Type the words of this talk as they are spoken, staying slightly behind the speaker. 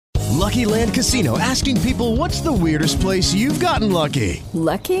Lucky Land Casino, asking people, what's the weirdest place you've gotten lucky?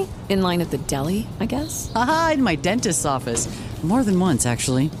 Lucky? In line at the deli, I guess? Aha, in my dentist's office. More than once,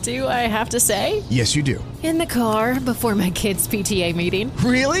 actually. Do I have to say? Yes, you do. In the car before my kids' PTA meeting.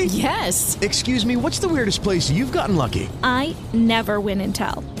 Really? Yes. Excuse me, what's the weirdest place you've gotten lucky? I never win and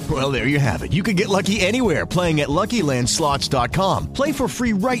tell. Well, there you have it. You can get lucky anywhere, playing at LuckyLandSlots.com. Play for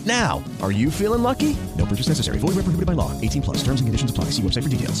free right now. Are you feeling lucky? No purchase necessary. Void where prohibited by law. 18 plus. Terms and conditions apply. See website for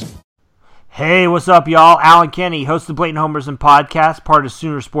details. Hey, what's up, y'all? Alan Kenny, host of the Blatant Homers and Podcast, part of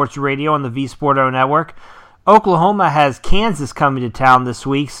Sooner Sports Radio on the V Sporto Network. Oklahoma has Kansas coming to town this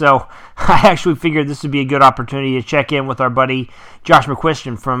week, so I actually figured this would be a good opportunity to check in with our buddy Josh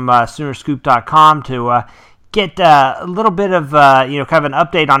McCuistion from Soonerscoop.com to get a little bit of kind of an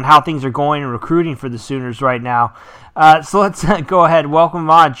update on how things are going in recruiting for the Sooners right now. So let's go ahead. Welcome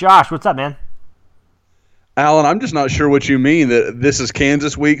on, Josh. What's up, man? Alan, I'm just not sure what you mean that this is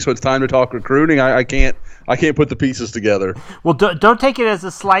Kansas week, so it's time to talk recruiting. I can't put the pieces together. Well, don't take it as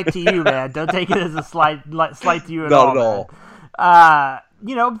a slight to you, man. Don't take it as a slight to you at all. Not at all.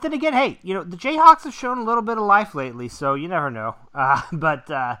 But then again, hey, the Jayhawks have shown a little bit of life lately, so you never know. But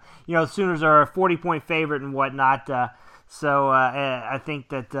the Sooners are a 40-point favorite and whatnot, so I think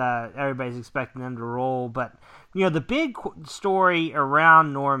that everybody's expecting them to roll. But the big story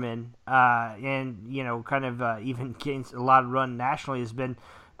around Norman, and kind of even getting a lot of run nationally, has been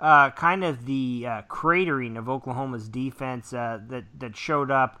kind of the cratering of Oklahoma's defense that showed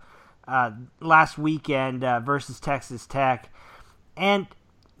up last weekend versus Texas Tech. And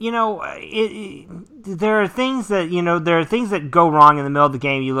there are things that go wrong in the middle of the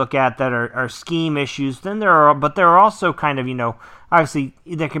game. You look at that are scheme issues. Then there are also kind of obviously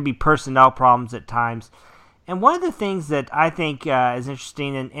there can be personnel problems at times. And one of the things that I think is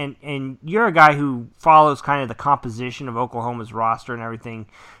interesting, and you're a guy who follows kind of the composition of Oklahoma's roster and everything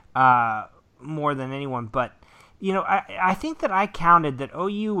more than anyone, but I think that I counted that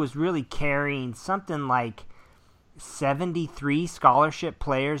OU was really carrying something like 73 scholarship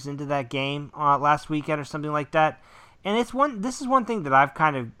players into that game last weekend or something like that. And this is one thing that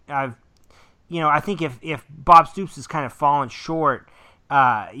I think if Bob Stoops has kind of fallen short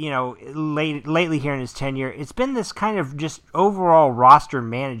lately here in his tenure, it's been this kind of just overall roster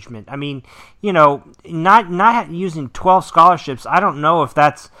management. I mean, not using 12 scholarships, I don't know if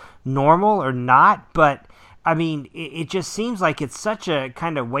that's normal or not, but I mean, it just seems like it's such a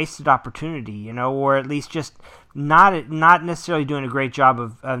kind of wasted opportunity, or at least just not necessarily doing a great job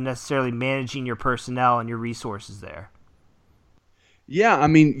of necessarily managing your personnel and your resources there. Yeah, I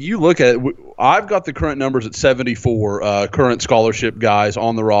mean, you look at it, I've got the current numbers at 74 current scholarship guys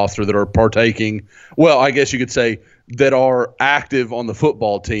on the roster that are partaking. Well, I guess you could say that are active on the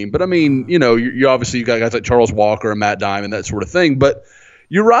football team. But, I mean, you obviously you got guys like Charles Walker and Matt Diamond, that sort of thing. But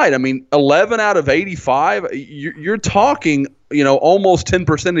you're right. I mean, 11 out of 85, you're talking, almost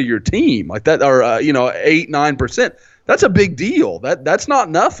 10% of your team like that, or 8-9%. That's a big deal. That's not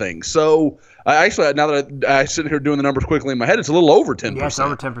nothing. So actually, now that I sit here doing the numbers quickly in my head, it's a little over 10%. Yeah, it's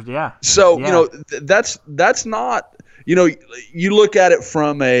over 10%. Yeah. So that's not. You look at it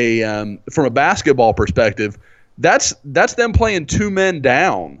from a basketball perspective. That's them playing two men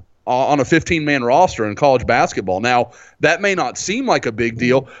down on a 15-man roster in college basketball. Now, that may not seem like a big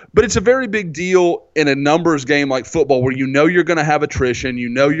deal, but it's a very big deal in a numbers game like football where you're going to have attrition,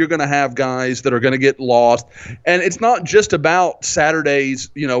 you're going to have guys that are going to get lost. And it's not just about Saturdays,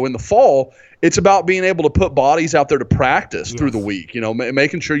 in the fall. It's about being able to put bodies out there to practice through the week,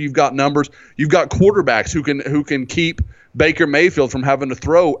 making sure you've got numbers. You've got quarterbacks who can keep Baker Mayfield from having to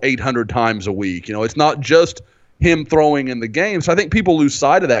throw 800 times a week. It's not just him throwing in the game. So I think people lose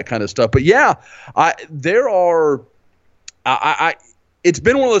sight of that kind of stuff. But yeah, it's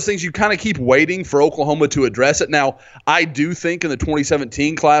been one of those things you kind of keep waiting for Oklahoma to address it. Now, I do think in the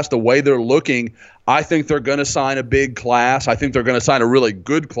 2017 class, the way they're looking, I think they're going to sign a big class. I think they're going to sign a really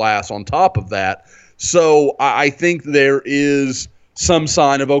good class on top of that. So I think there is some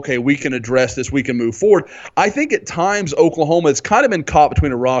sign of, okay, we can address this, we can move forward. I think at times Oklahoma has kind of been caught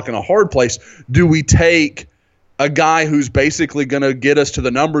between a rock and a hard place. Do we take a guy who's basically going to get us to the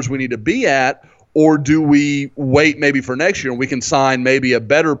numbers we need to be at, or do we wait maybe for next year and we can sign maybe a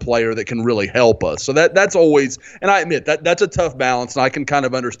better player that can really help us? So that's always, and I admit that's a tough balance, and I can kind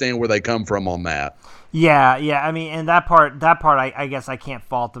of understand where they come from on that. Yeah. I mean, and that part I guess I can't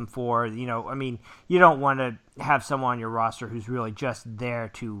fault them for. I mean, you don't want to have someone on your roster who's really just there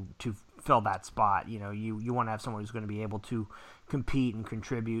to fill that spot. You want to have someone who's going to be able to compete and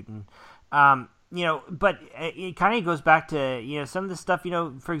contribute. And but it kind of goes back to, some of the stuff,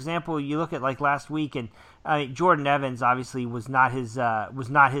 for example, you look at like last week, and Jordan Evans obviously was not his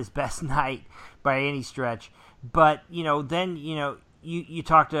best night by any stretch. But, then, you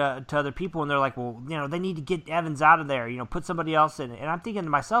talk to other people and they're like, well, they need to get Evans out of there, put somebody else in. And I'm thinking to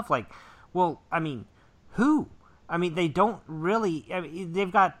myself, like, well, I mean, who? I mean, they don't really. I mean,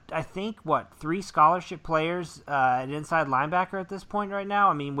 they've got, I think, 3 scholarship players at inside linebacker at this point right now.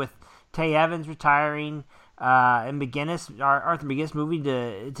 I mean, with Tay Evans retiring and Arthur McGinnis moving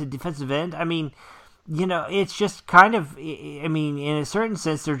to defensive end. I mean, it's just kind of. I mean, in a certain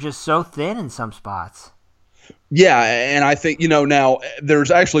sense, they're just so thin in some spots. Yeah, and I think, now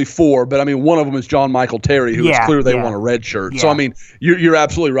there's actually 4, but I mean, one of them is John Michael Terry, who it's clear they want a red shirt. Yeah. So, I mean, you're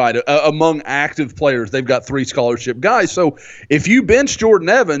absolutely right. Among active players, they've got 3 scholarship guys. So if you bench Jordan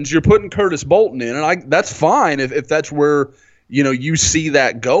Evans, you're putting Curtis Bolton in, and that's fine if that's where, you see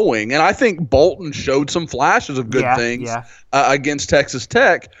that going. And I think Bolton showed some flashes of good things against Texas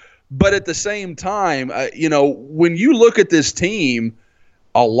Tech. But at the same time, when you look at this team,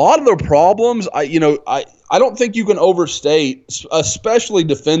 a lot of their problems, I don't think you can overstate, especially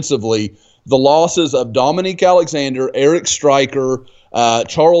defensively, the losses of Dominique Alexander, Eric Stryker,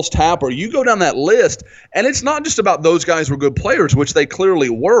 Charles Tapper. You go down that list, and it's not just about those guys were good players, which they clearly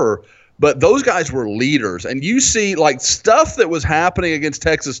were, but those guys were leaders. And you see, like, stuff that was happening against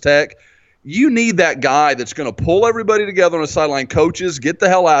Texas Tech, you need that guy that's going to pull everybody together on the sideline. Coaches, get the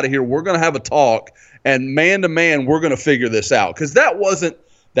hell out of here. We're going to have a talk, and man-to-man, we're going to figure this out. Because that wasn't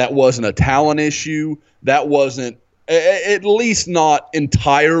a talent issue. That wasn't, at least not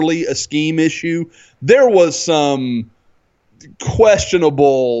entirely, a scheme issue. There was some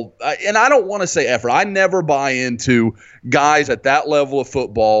questionable, and I don't want to say effort. I never buy into guys at that level of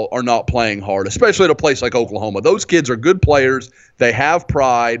football are not playing hard, especially at a place like Oklahoma. Those kids are good players. They have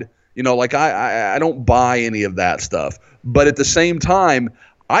pride. I don't buy any of that stuff. But at the same time,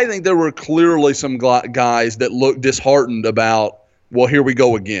 I think there were clearly some guys that looked disheartened about, well, here we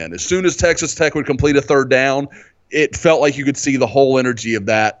go again. As soon as Texas Tech would complete a third down, it felt like you could see the whole energy of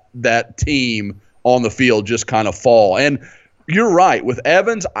that team on the field just kind of fall. And you're right. With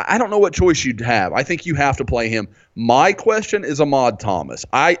Evans, I don't know what choice you'd have. I think you have to play him. My question is Ahmad Thomas.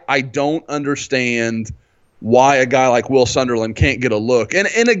 I don't understand why a guy like Will Sunderland can't get a look. And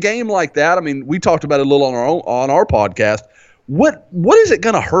in a game like that, I mean, we talked about it a little on our podcast. What is it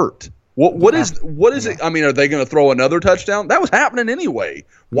going to hurt? What is it? I mean, are they going to throw another touchdown? That was happening anyway.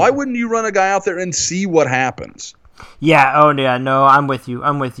 Why wouldn't you run a guy out there and see what happens? Yeah. Oh, yeah. No, I'm with you.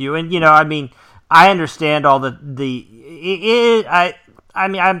 And I mean, I understand all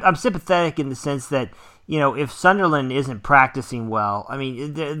I'm sympathetic in the sense that if Sunderland isn't practicing well, I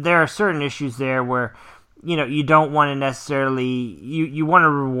mean, there are certain issues there where you don't want to necessarily you want to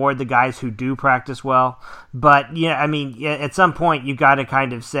reward the guys who do practice well, but I mean, at some point you got to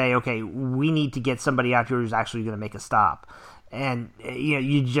kind of say, okay, we need to get somebody out here who's actually going to make a stop, and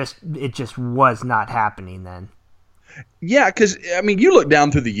it just was not happening then. Yeah, because, I mean, you look down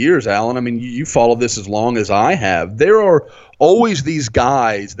through the years, Alan. I mean, you follow this as long as I have. There are always these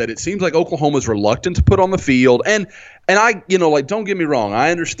guys that it seems like Oklahoma's reluctant to put on the field. And I, don't get me wrong.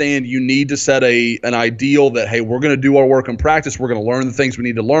 I understand you need to set an ideal that, hey, we're going to do our work in practice. We're going to learn the things we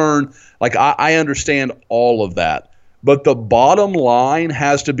need to learn. Like, I understand all of that. But the bottom line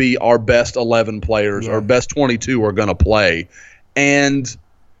has to be our best 11 players, our best 22 are going to play. And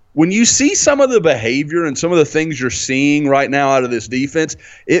when you see some of the behavior and some of the things you're seeing right now out of this defense,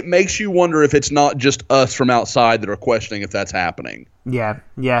 it makes you wonder if it's not just us from outside that are questioning if that's happening. Yeah.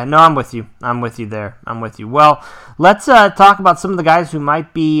 No, I'm with you. There. Well, let's talk about some of the guys who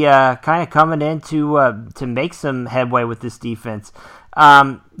might be kind of coming in to make some headway with this defense.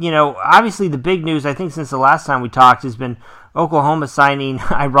 Obviously the big news, I think, since the last time we talked has been Oklahoma signing,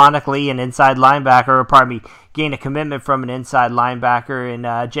 ironically, an inside linebacker, gained a commitment from an inside linebacker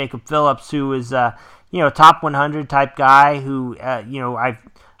in Jacob Phillips, who is, a top 100 type guy who,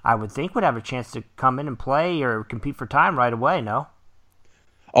 I would think would have a chance to come in and play or compete for time right away, no?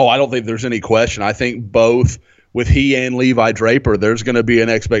 Oh, I don't think there's any question. I think both with he and Levi Draper, there's going to be an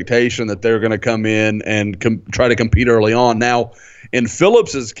expectation that they're going to come in and try to compete early on. Now, in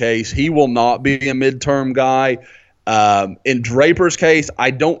Phillips's case, he will not be a midterm guy. In Draper's case,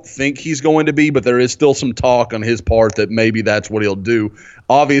 I don't think he's going to be, but there is still some talk on his part that maybe that's what he'll do.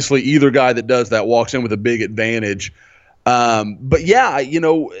 Obviously, either guy that does that walks in with a big advantage. But yeah,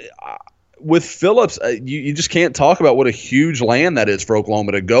 with Phillips, you just can't talk about what a huge land that is for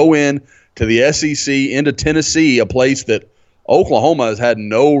Oklahoma to go in to the SEC, into Tennessee, a place that Oklahoma has had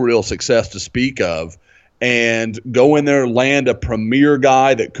no real success to speak of. and go in there, land a premier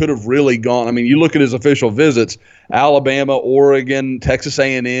guy that could have really gone. I mean, you look at his official visits: Alabama, Oregon, Texas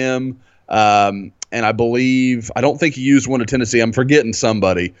A&M, and I don't think he used one at Tennessee. I'm forgetting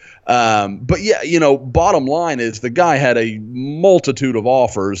somebody. But yeah, bottom line is the guy had a multitude of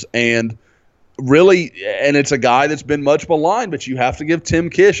offers, and really, and it's a guy that's been much maligned, but you have to give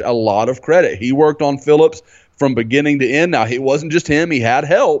Tim Kish a lot of credit. He worked on Phillips from beginning to end. Now, it wasn't just him. He had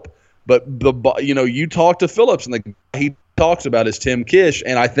help. But you talk to Phillips, and the guy he talks about is Tim Kish,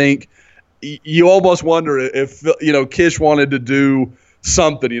 and I think you almost wonder if Kish wanted to do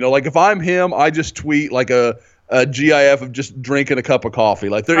something. Like if I'm him, I just tweet like a GIF of just drinking a cup of coffee.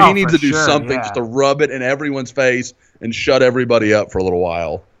 Like he needs to do something just to rub it in everyone's face and shut everybody up for a little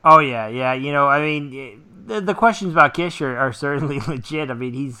while. Oh yeah. I mean, the questions about Kish are certainly legit. I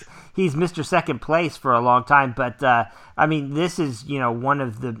mean, he's Mr. Second Place for a long time, but I mean, this is one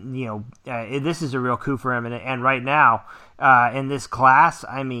of the this is a real coup for him, and right now in this class,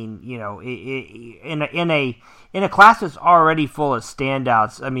 I mean, in a class that's already full of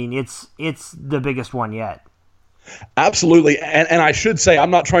standouts, I mean, it's the biggest one yet. Absolutely, and I should say, I'm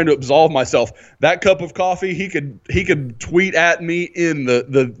not trying to absolve myself. That cup of coffee, he could tweet at me in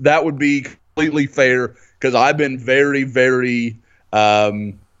the that would be completely fair, because I've been very, very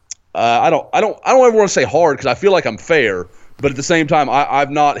I don't ever want to say hard, because I feel like I'm fair, but at the same time,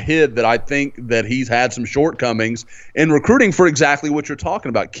 I've not hid that I think that he's had some shortcomings in recruiting for exactly what you're talking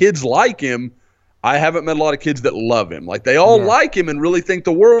about. Kids like him. I haven't met a lot of kids that love him. Like, they all like him and really think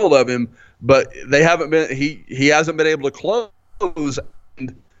the world of him, but they haven't been. He hasn't been able to close.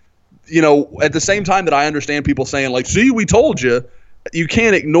 And, at the same time that I understand people saying, like, "See, we told you," you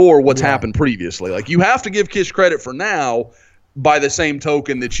can't ignore what's happened previously. Like, you have to give Kish credit for now, by the same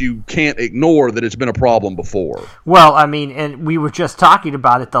token that you can't ignore that it's been a problem before. Well, I mean, and we were just talking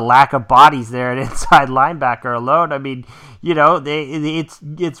about it, the lack of bodies there at inside linebacker alone. I mean,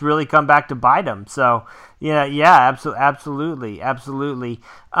 it's really come back to bite them. So, absolutely. And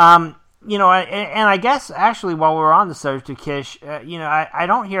I guess actually while we're on the subject of Kish, I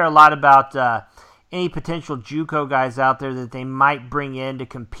don't hear a lot about any potential JUCO guys out there that they might bring in to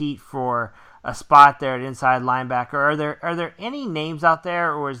compete for a spot there at inside linebacker. Are there any names out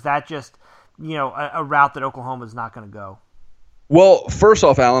there, or is that just a route that Oklahoma's not going to go? Well, first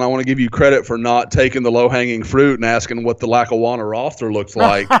off, Alan, I want to give you credit for not taking the low-hanging fruit and asking what the Lackawanna roster looks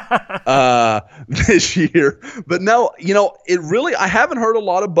like this year. But no, I haven't heard a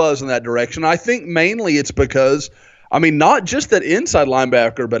lot of buzz in that direction. I think mainly it's because, I mean, not just that inside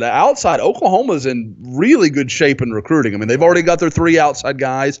linebacker, but outside, Oklahoma's in really good shape in recruiting. I mean, they've already got their 3 outside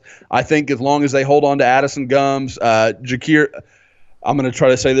guys. I think as long as they hold on to Addison Gums, Jakir, I'm going to try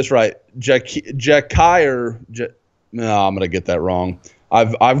to say this right, no, I'm going to get that wrong.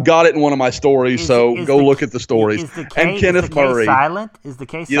 I've got it in one of my stories, so go look at the stories. And Kenneth Murray. Silent? Is the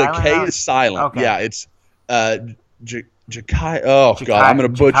K silent? The K is silent. Okay. Yeah, it's Jakai. Oh, God, I'm going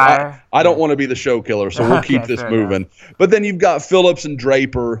to butcher. I don't want to be the show killer, so we'll keep this moving. Enough. But then you've got Phillips and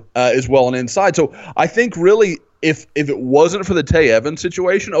Draper as well on inside. So I think really if it wasn't for the Tay Evans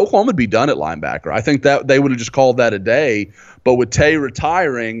situation, Oklahoma would be done at linebacker. I think that they would have just called that a day. But with Tay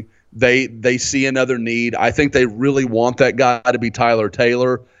retiring, they see another need. I think they really want that guy to be Tyler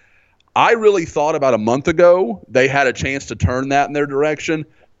Taylor. I really thought about a month ago they had a chance to turn that in their direction.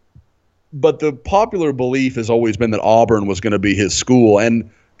 But the popular belief has always been that Auburn was going to be his school. And,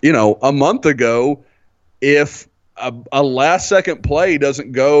 a month ago, if a last-second play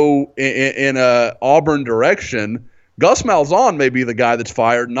doesn't go in a Auburn direction, Gus Malzahn may be the guy that's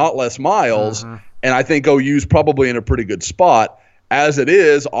fired, not Les Miles. Mm-hmm. And I think OU's probably in a pretty good spot. As it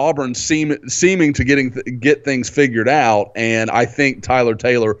is, Auburn seeming to get things figured out, and I think Tyler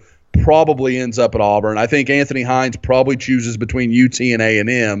Taylor probably ends up at Auburn. I think Anthony Hines probably chooses between UT and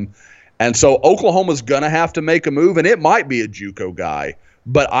A&M. And so Oklahoma's going to have to make a move, and it might be a JUCO guy.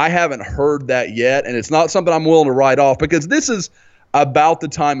 But I haven't heard that yet, and it's not something I'm willing to write off, because this is about the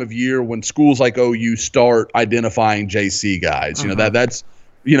time of year when schools like OU start identifying JC guys. We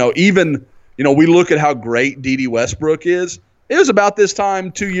look at how great D.D. Westbrook is. It was about this time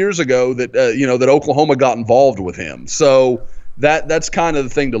 2 years ago that that Oklahoma got involved with him. So that's kind of the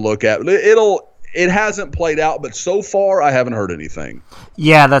thing to look at. It hasn't played out, but so far I haven't heard anything.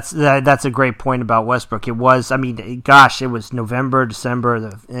 Yeah, that's a great point about Westbrook. It was, it was November,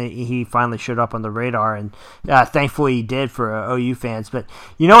 December. He finally showed up on the radar, and thankfully he did for OU fans. But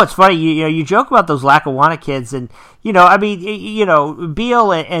it's funny. You joke about those Lackawanna kids, and Beal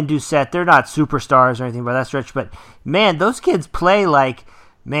and Doucette, they're not superstars or anything by that stretch. But man, those kids play like,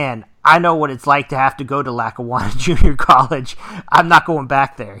 man, I know what it's like to have to go to Lackawanna Junior College. I'm not going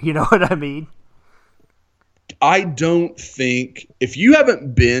back there. You know what I mean? I don't think if you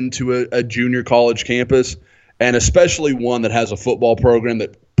haven't been to a junior college campus, and especially one that has a football program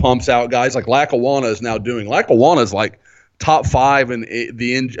that pumps out guys like Lackawanna is now doing. Lackawanna is like top 5 in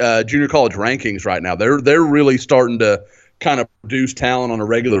the junior college rankings right now. They're really starting to kind of produce talent on a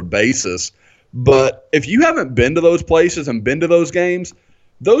regular basis. But if you haven't been to those places and been to those games,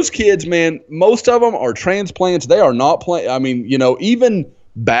 those kids, man, most of them are transplants. They are not playing. I mean, even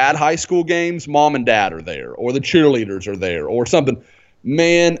bad high school games, mom and dad are there, or the cheerleaders are there, or something.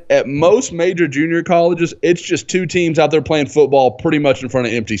 Man, at most major junior colleges, it's just 2 teams out there playing football pretty much in front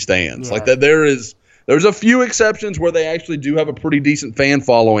of empty stands. Yeah. Like that, there's a few exceptions where they actually do have a pretty decent fan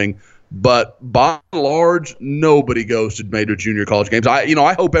following, but by and large, nobody goes to major junior college games.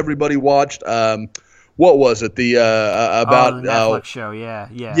 I hope everybody watched. What was it? The about the Netflix show.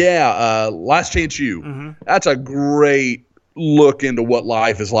 Yeah. Last Chance U. Mm-hmm. That's a great look into what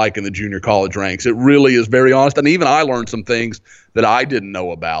life is like in the junior college ranks. It really is very honest, and even I learned some things that I didn't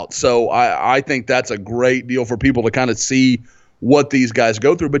know about. So I think that's a great deal for people to kind of see what these guys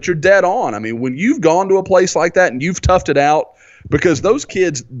go through. But you're dead on. I mean, when you've gone to a place like that and you've toughed it out, because those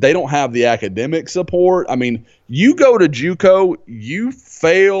kids, they don't have the academic support. I mean, you go to JUCO, you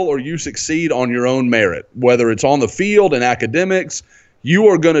fail or you succeed on your own merit, whether it's on the field and academics. You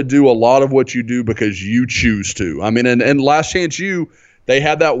are going to do a lot of what you do because you choose to. I mean, and Last Chance U, they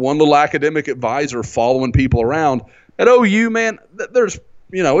had that one little academic advisor following people around. At OU, man, there's,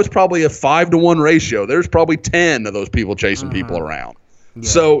 it's probably a 5-to-1 ratio. There's probably 10 of those people chasing people around. Yeah.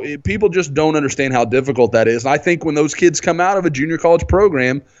 So people just don't understand how difficult that is. And I think when those kids come out of a junior college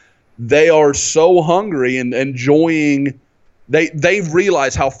program, they are so hungry and enjoying. They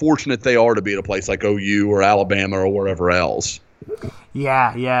realize how fortunate they are to be at a place like OU or Alabama or wherever else.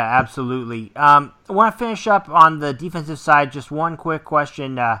 Yeah, absolutely. I want to finish up on the defensive side. Just one quick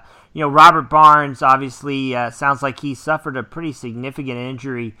question. Robert Barnes obviously sounds like he suffered a pretty significant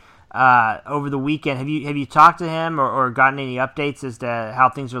injury over the weekend. Have you talked to him or gotten any updates as to how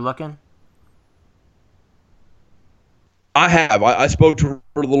things are looking? I have. I spoke to her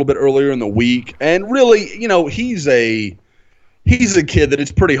a little bit earlier in the week, and really, he's a kid that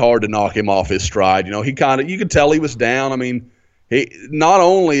it's pretty hard to knock him off his stride. You could tell he was down. I mean, he not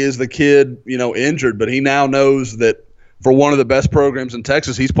only is the kid, injured, but he now knows that for one of the best programs in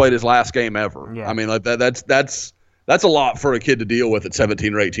Texas, he's played his last game ever. Yeah. I mean, like that's a lot for a kid to deal with at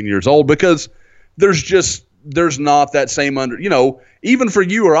 17 or 18 years old, because there's not that same even for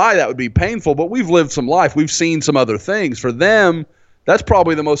you or I, that would be painful, but we've lived some life. We've seen some other things. For them, that's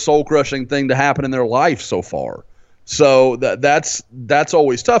probably the most soul-crushing thing to happen in their life so far. So that's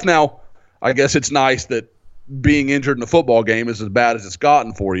always tough. Now, I guess it's nice that being injured in a football game is as bad as it's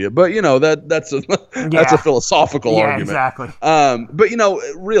gotten for you, but that's a philosophical argument. Exactly. But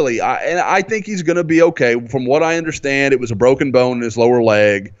really, I think he's going to be okay. From what I understand, it was a broken bone in his lower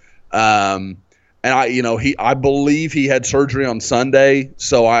leg, and I believe he had surgery on Sunday,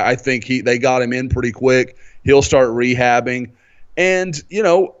 so I think they got him in pretty quick. He'll start rehabbing, and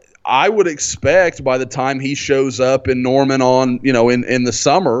I would expect by the time he shows up in Norman on in the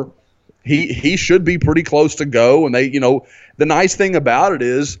summer, he should be pretty close to go. And the nice thing about it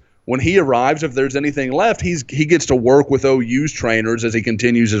is when he arrives, if there's anything left, he gets to work with OU's trainers as he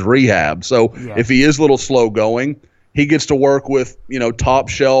continues his rehab. So if he is a little slow going, he gets to work with top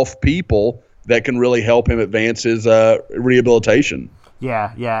shelf people that can really help him advance his rehabilitation.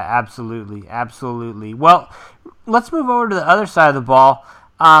 Yeah, absolutely. Well, let's move over to the other side of the ball.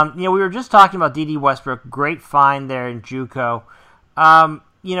 We were just talking about D.D. Westbrook, great find there in JUCO.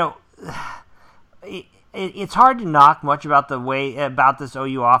 It's hard to knock much about this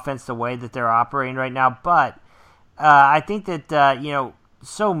OU offense, the way that they're operating right now, but I think that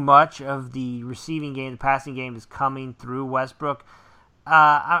so much of the receiving game, the passing game, is coming through Westbrook.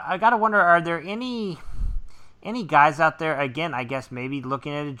 I gotta wonder, are there any guys out there, again, I guess maybe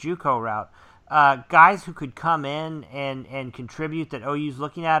looking at a JUCO route, guys who could come in and contribute that OU's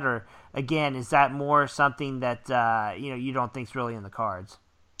looking at, or again, is that more something that you don't think's really in the cards?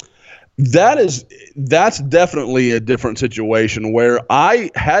 That's definitely a different situation where I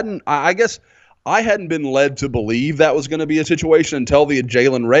hadn't been led to believe that was going to be a situation until the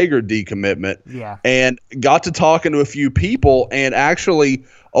Jalen Reagor decommitment. Yeah. And got to talking to a few people, and actually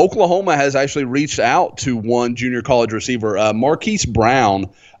Oklahoma has actually reached out to one junior college receiver, Marquise Brown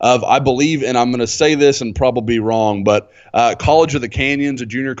of, I believe, and I'm going to say this and probably be wrong, but College of the Canyons, a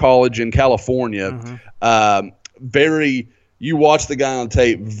junior college in California. Mm-hmm. You watch the guy on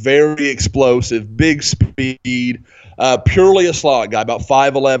tape, very explosive, big speed, purely a slot guy, about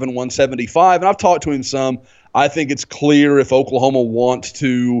 5'11", 175. And I've talked to him some. I think it's clear if Oklahoma wants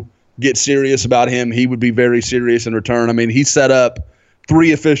to get serious about him, he would be very serious in return. I mean, he set up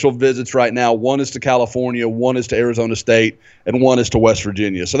 3 official visits right now. 1 is to California, 1 is to Arizona State, and 1 is to West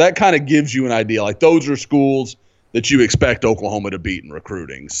Virginia. So that kind of gives you an idea. Like, those are schools that you expect Oklahoma to beat in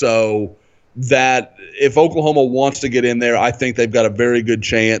recruiting. So that if Oklahoma wants to get in there, I think they've got a very good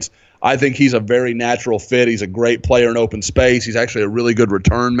chance. I think he's a very natural fit. He's a great player in open space. He's actually a really good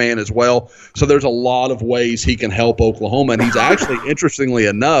return man as well. So there's a lot of ways he can help Oklahoma. And he's actually, interestingly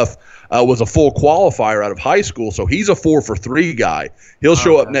enough, was a full qualifier out of high school. So he's a 4-for-3 guy. He'll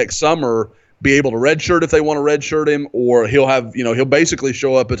show up next summer, be able to redshirt if they want to redshirt him, or he'll basically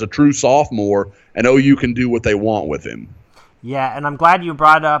show up as a true sophomore, and OU can do what they want with him. Yeah, and I'm glad you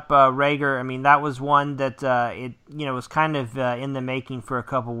brought up Rager. I mean, that was one that was kind of in the making for a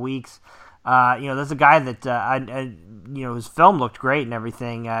couple weeks. There's a guy that his film looked great and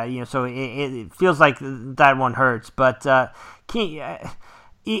everything. So it feels like that one hurts. But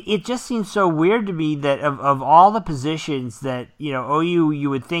it just seems so weird to me that of all the positions that OU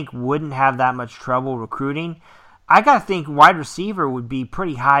you would think wouldn't have that much trouble recruiting, I got to think wide receiver would be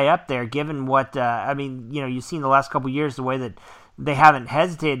pretty high up there, given what, you've seen the last couple of years, the way that they haven't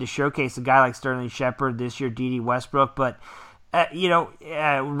hesitated to showcase a guy like Sterling Shepard this year, D.D. Westbrook. But,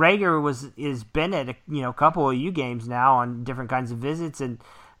 Rager is been at a couple of OU games now on different kinds of visits, and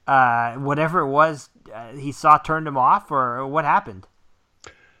whatever it was he saw turned him off, or what happened?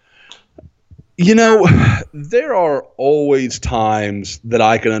 There are always times that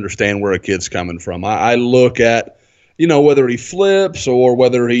I can understand where a kid's coming from. I look at, whether he flips or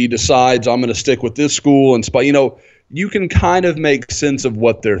whether he decides I'm going to stick with this school and you can kind of make sense of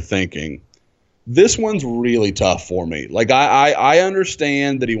what they're thinking. This one's really tough for me. Like, I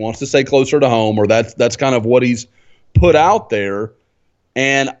understand that he wants to stay closer to home, or that's kind of what he's put out there.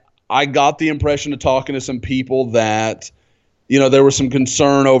 And I got the impression of talking to some people that, there was some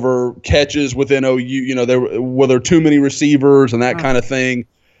concern over catches within OU, were there too many receivers and that kind of thing.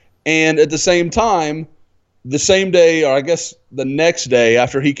 And at the same time, the same day, or I guess the next day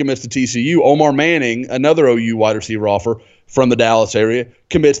after he commits to TCU, Omar Manning, another OU wide receiver offer from the Dallas area,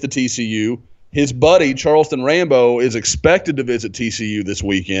 commits to TCU. His buddy, Charleston Rambo, is expected to visit TCU this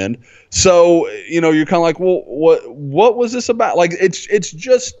weekend. So, you're kind of like, well, what was this about? Like, it's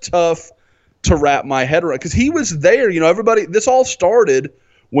just tough to wrap my head around, because he was there. This all started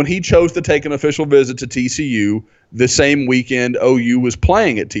when he chose to take an official visit to TCU the same weekend OU was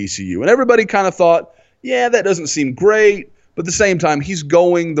playing at TCU. And everybody kind of thought, yeah, that doesn't seem great. But at the same time, he's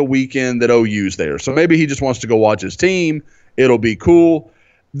going the weekend that OU's there. So maybe he just wants to go watch his team. It'll be cool.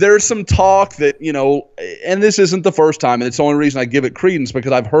 There's some talk that, and this isn't the first time, and it's the only reason I give it credence,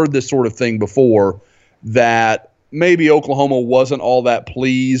 because I've heard this sort of thing before, that maybe Oklahoma wasn't all that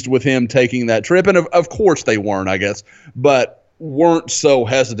pleased with him taking that trip. And of course they weren't, I guess, but weren't so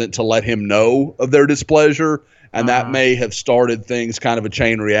hesitant to let him know of their displeasure. And that may have started things, kind of a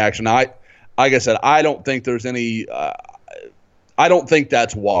chain reaction. Like I said, I don't think there's any I don't think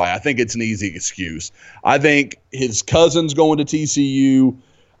that's why. I think it's an easy excuse. I think his cousin's going to TCU,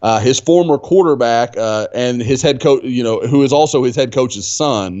 his former quarterback and his head coach, who is also his head coach's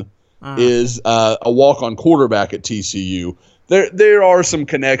son, is a walk-on quarterback at TCU. There are some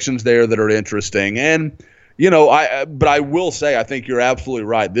connections there that are interesting. And, but I will say, I think you're absolutely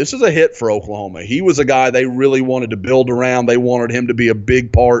right. This is a hit for Oklahoma. He was a guy they really wanted to build around. They wanted him to be a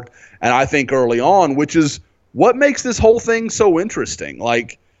big part. And I think early on, which is what makes this whole thing so interesting.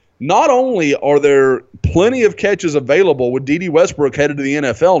 Like, not only are there plenty of catches available with D.D. Westbrook headed to the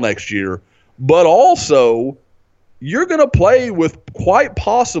NFL next year, but also you're going to play with quite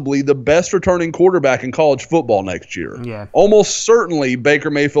possibly the best returning quarterback in college football next year. Yeah. Almost certainly Baker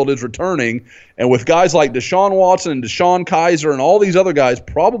Mayfield is returning, and with guys like Deshaun Watson and Deshaun Kaiser and all these other guys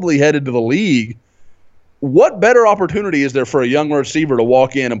probably headed to the league, what better opportunity is there for a young receiver to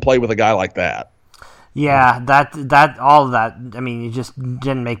walk in and play with a guy like that? Yeah, that all of that. I mean, it just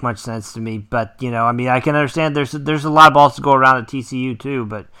didn't make much sense to me. But I can understand there's a lot of balls to go around at TCU too.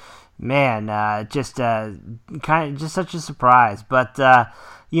 But man, just such a surprise. But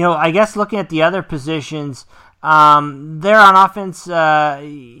I guess looking at the other positions, there on offense.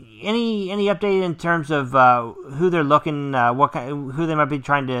 Any update in terms of who they're looking, who they might be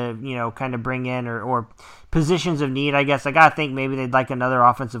trying to kind of bring in, or positions of need? I guess I gotta think maybe they'd like another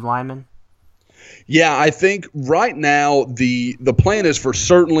offensive lineman. Yeah, I think right now the plan is for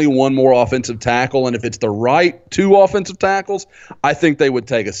certainly one more offensive tackle, and if it's the right 2 offensive tackles, I think they would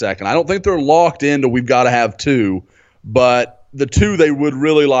take a second. I don't think they're locked into we've got to have 2, but the 2 they would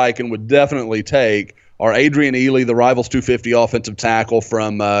really like and would definitely take are Adrian Ely, the Rivals 250 offensive tackle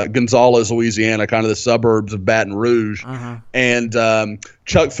from Gonzales, Louisiana, kind of the suburbs of Baton Rouge, and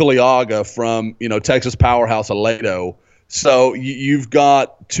Chuck Filiaga from Texas powerhouse Aledo. So you've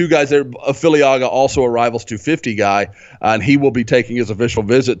got two guys there. Filiaga, also a Rivals 250 guy, and he will be taking his official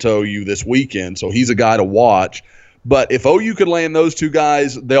visit to OU this weekend. So he's a guy to watch. But if OU could land those two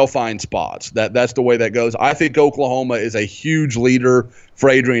guys, they'll find spots. That's the way that goes. I think Oklahoma is a huge leader for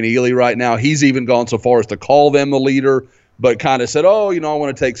Adrian Ely right now. He's even gone so far as to call them the leader, but kind of said, I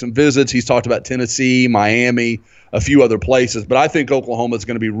want to take some visits. He's talked about Tennessee, Miami, a few other places. But I think Oklahoma is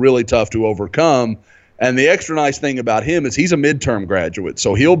going to be really tough to overcome. And the extra nice thing about him is he's a midterm graduate,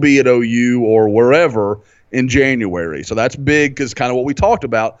 so he'll be at OU or wherever in January. So that's big because kind of what we talked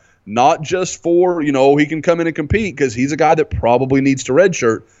about, not just for, he can come in and compete because he's a guy that probably needs to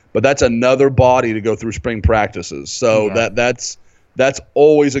redshirt, but that's another body to go through spring practices. So that's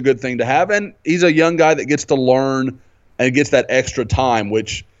always a good thing to have. And he's a young guy that gets to learn and gets that extra time,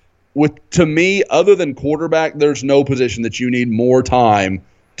 which to me, other than quarterback, there's no position that you need more time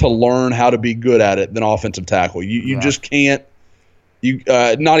to learn how to be good at it than offensive tackle. You just can't.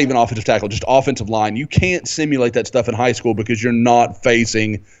 Not even offensive tackle, just offensive line. You can't simulate that stuff in high school because you're not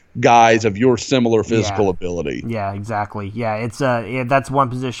facing guys of your similar physical ability. Yeah, exactly. Yeah, it's that's one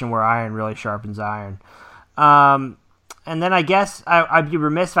position where iron really sharpens iron. And then I guess I'd be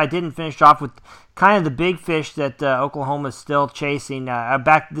remiss if I didn't finish off with kind of the big fish that Oklahoma is still chasing.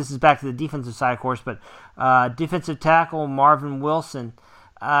 This is back to the defensive side, of course, but defensive tackle Marvin Wilson.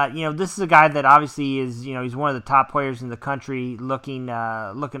 This is a guy that obviously is, he's one of the top players in the country looking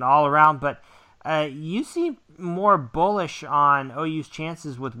all around, but you seem more bullish on OU's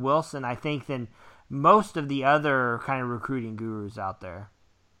chances with Wilson, I think, than most of the other kind of recruiting gurus out there.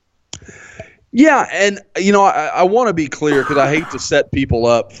 Yeah, and, I want to be clear because I hate to set people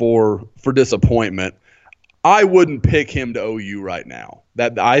up for disappointment. I wouldn't pick him to OU right now.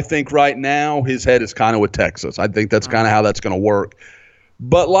 I think right now his head is kind of with Texas. I think that's kind of how that's going to work.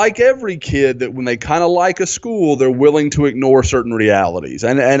 But like every kid, that when they kind of like a school, they're willing to ignore certain realities.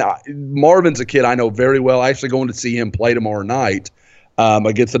 And Marvin's a kid I know very well. I'm actually going to see him play tomorrow night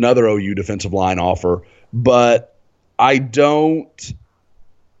against another OU defensive line offer. But I don't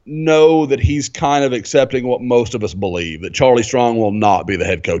know that he's kind of accepting what most of us believe, that Charlie Strong will not be the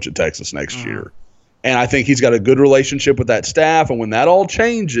head coach at Texas next year. And I think he's got a good relationship with that staff. And when that all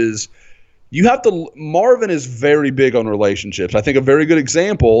changes, Marvin is very big on relationships. I think a very good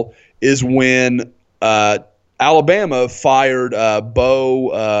example is when Alabama fired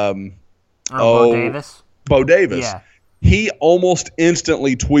Bo Davis. Bo Davis. Yeah. He almost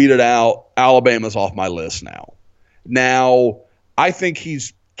instantly tweeted out, Alabama's off my list now. Now, I think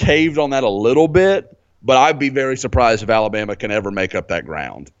he's caved on that a little bit, but I'd be very surprised if Alabama can ever make up that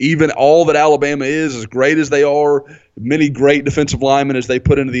ground. Even all that Alabama is, as great as they are, many great defensive linemen as they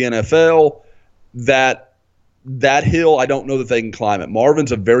put into the NFL, that hill, I don't know that they can climb it.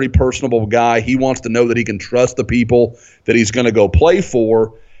 Marvin's a very personable guy. He wants to know that he can trust the people that he's going to go play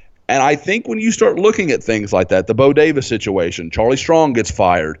for. And I think when you start looking at things like that, the Bo Davis situation, Charlie Strong gets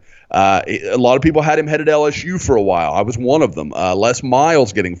fired. A lot of people had him headed to LSU for a while. I was one of them. Les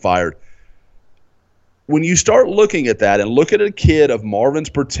Miles getting fired. When you start looking at that and look at a kid of Marvin's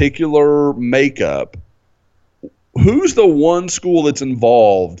particular makeup, who's the one school that's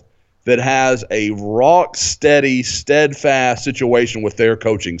involved that has a rock steady, steadfast situation with their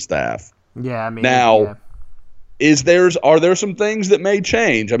coaching staff? Yeah, I mean, now, are there some things that may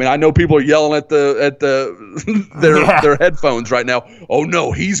change? I mean, I know people are yelling at their headphones right now. Oh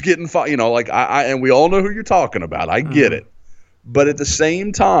no, he's getting fired. And we all know who you're talking about. I get it, but at the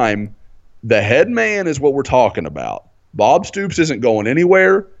same time, the head man is what we're talking about. Bob Stoops isn't going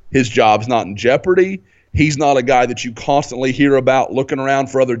anywhere. His job's not in jeopardy. He's not a guy that you constantly hear about looking around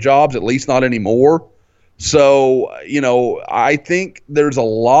for other jobs, at least not anymore. So, I think there's a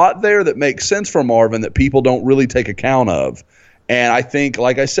lot there that makes sense for Marvin that people don't really take account of. And I think,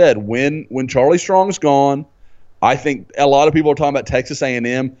 like I said, when Charlie Strong's gone, I think a lot of people are talking about Texas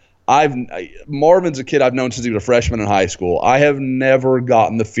A&M. Marvin's a kid I've known since he was a freshman in high school. I have never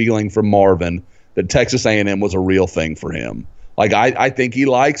gotten the feeling from Marvin that Texas A&M was a real thing for him. I think he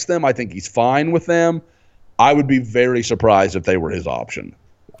likes them. I think he's fine with them. I would be very surprised if they were his option.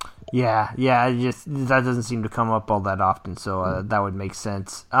 Yeah, that doesn't seem to come up all that often, so that would make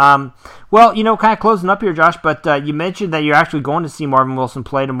sense. Well, kind of closing up here, Josh, but you mentioned that you're actually going to see Marvin Wilson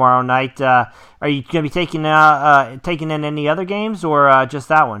play tomorrow night. Are you going to be taking in any other games or just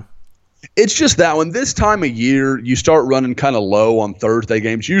that one? It's just that when this time of year, you start running kind of low on Thursday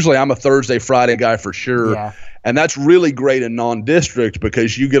games. Usually I'm a Thursday, Friday guy for sure. Yeah. And that's really great in non-district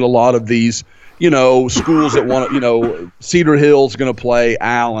because you get a lot of these, schools that want to, Cedar Hill's going to play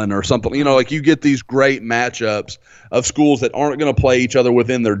Allen or something. Like you get these great matchups of schools that aren't going to play each other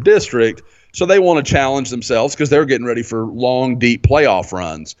within their district. So they want to challenge themselves because they're getting ready for long, deep playoff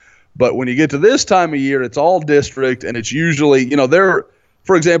runs. But when you get to this time of year, it's all district, and it's usually,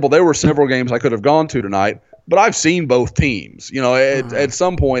 for example, there were several games I could have gone to tonight, but I've seen both teams. At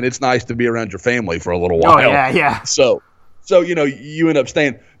some point, it's nice to be around your family for a little while. Oh, yeah. So you end up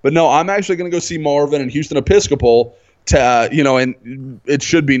staying. But no, I'm actually going to go see Marvin and Houston Episcopal. And it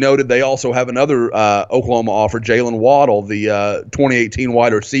should be noted they also have another Oklahoma offer, Jalen Waddle, the 2018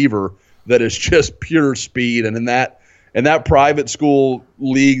 wide receiver that is just pure speed. And in that private school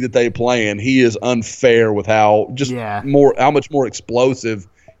league that they play in, he is unfair with how much more explosive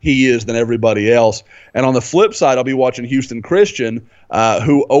he is than everybody else. And on the flip side, I'll be watching Houston Christian,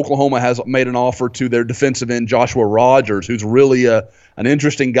 who Oklahoma has made an offer to their defensive end, Joshua Rogers, who's really an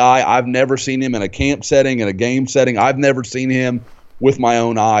interesting guy. I've never seen him in a camp setting, in a game setting. I've never seen him with my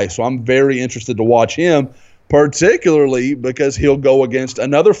own eyes. So I'm very interested to watch him, particularly because he'll go against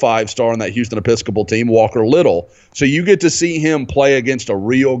another 5-star on that Houston Episcopal team, Walker Little. So you get to see him play against a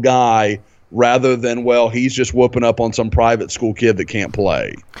real guy rather than, he's just whooping up on some private school kid that can't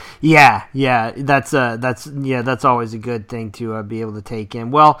play. Yeah, that's always a good thing to be able to take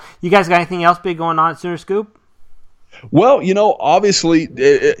in. Well, you guys got anything else big going on at Sooner Scoop? Well, obviously,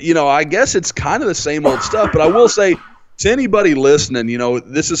 I guess it's kind of the same old stuff, but I will say to anybody listening,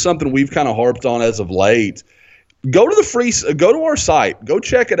 this is something we've kind of harped on as of late. Go to our site, go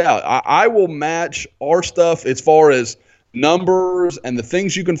check it out. I will match our stuff as far as numbers and the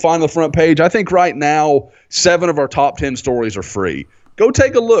things you can find on the front page. I think right now 7 of our top 10 stories are free. Go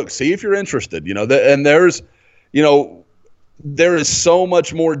take a look, see if you're interested. And there is so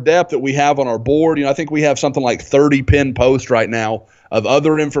much more depth that we have on our board. I think we have something like 30 pinned posts right now of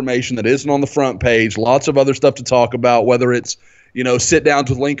other information that isn't on the front page. Lots of other stuff to talk about, whether it's sit downs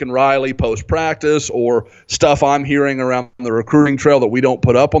with Lincoln Riley post-practice or stuff I'm hearing around the recruiting trail that we don't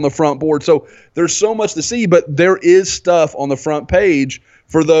put up on the front board. So there's so much to see, but there is stuff on the front page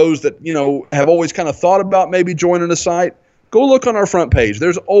for those that, have always kind of thought about maybe joining a site. Go look on our front page.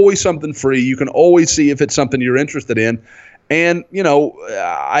 There's always something free. You can always see if it's something you're interested in. And,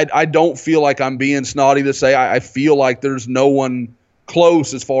 I don't feel like I'm being snotty to say I feel like there's no one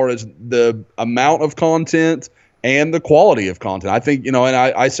close as far as the amount of content and the quality of content. I think, and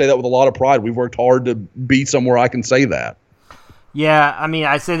I say that with a lot of pride. We've worked hard to be somewhere I can say that. Yeah, I mean,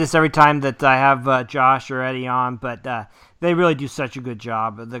 I say this every time that I have Josh or Eddie on, but they really do such a good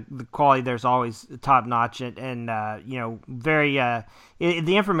job. The quality there's always top notch, and very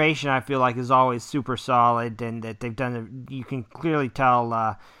the information I feel like is always super solid, and that they've done. You can clearly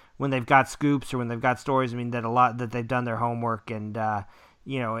tell when they've got scoops or when they've got stories. I mean, that they've done their homework, and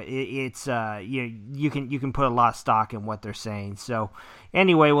you can put a lot of stock in what they're saying. So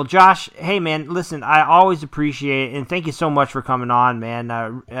anyway, well, Josh, hey man, listen, I always appreciate it, and thank you so much for coming on, man.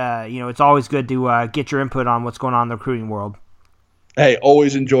 It's always good to get your input on what's going on in the recruiting world. Hey,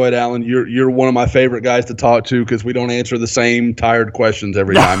 always enjoyed, Alan. You're one of my favorite guys to talk to because we don't answer the same tired questions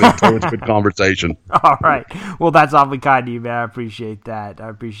every time. It's always a good conversation. All right. Well, that's awfully kind of you, man. I appreciate that.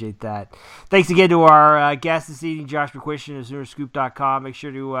 Thanks again to our guest this evening, Josh McCuistion of SoonerScoop.com. Make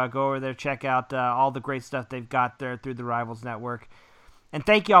sure to go over there, check out all the great stuff they've got there through the Rivals Network. And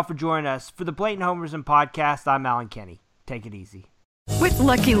thank you all for joining us. For the Blatant Homers and Podcast, I'm Alan Kenny. Take it easy. With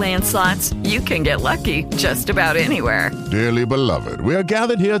Lucky Land Slots, you can get lucky just about anywhere. Dearly beloved, we are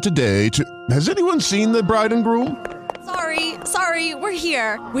gathered here today to... Has anyone seen the bride and groom? Sorry, we're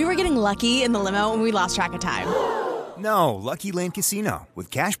here. We were getting lucky in the limo and we lost track of time. No, Lucky Land Casino, with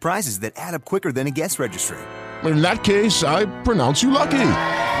cash prizes that add up quicker than a guest registry. In that case, I pronounce you lucky.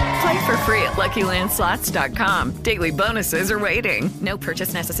 Play for free at LuckyLandSlots.com. Daily bonuses are waiting. No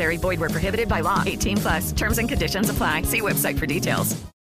purchase necessary. Void where prohibited by law. 18+. Terms and conditions apply. See website for details.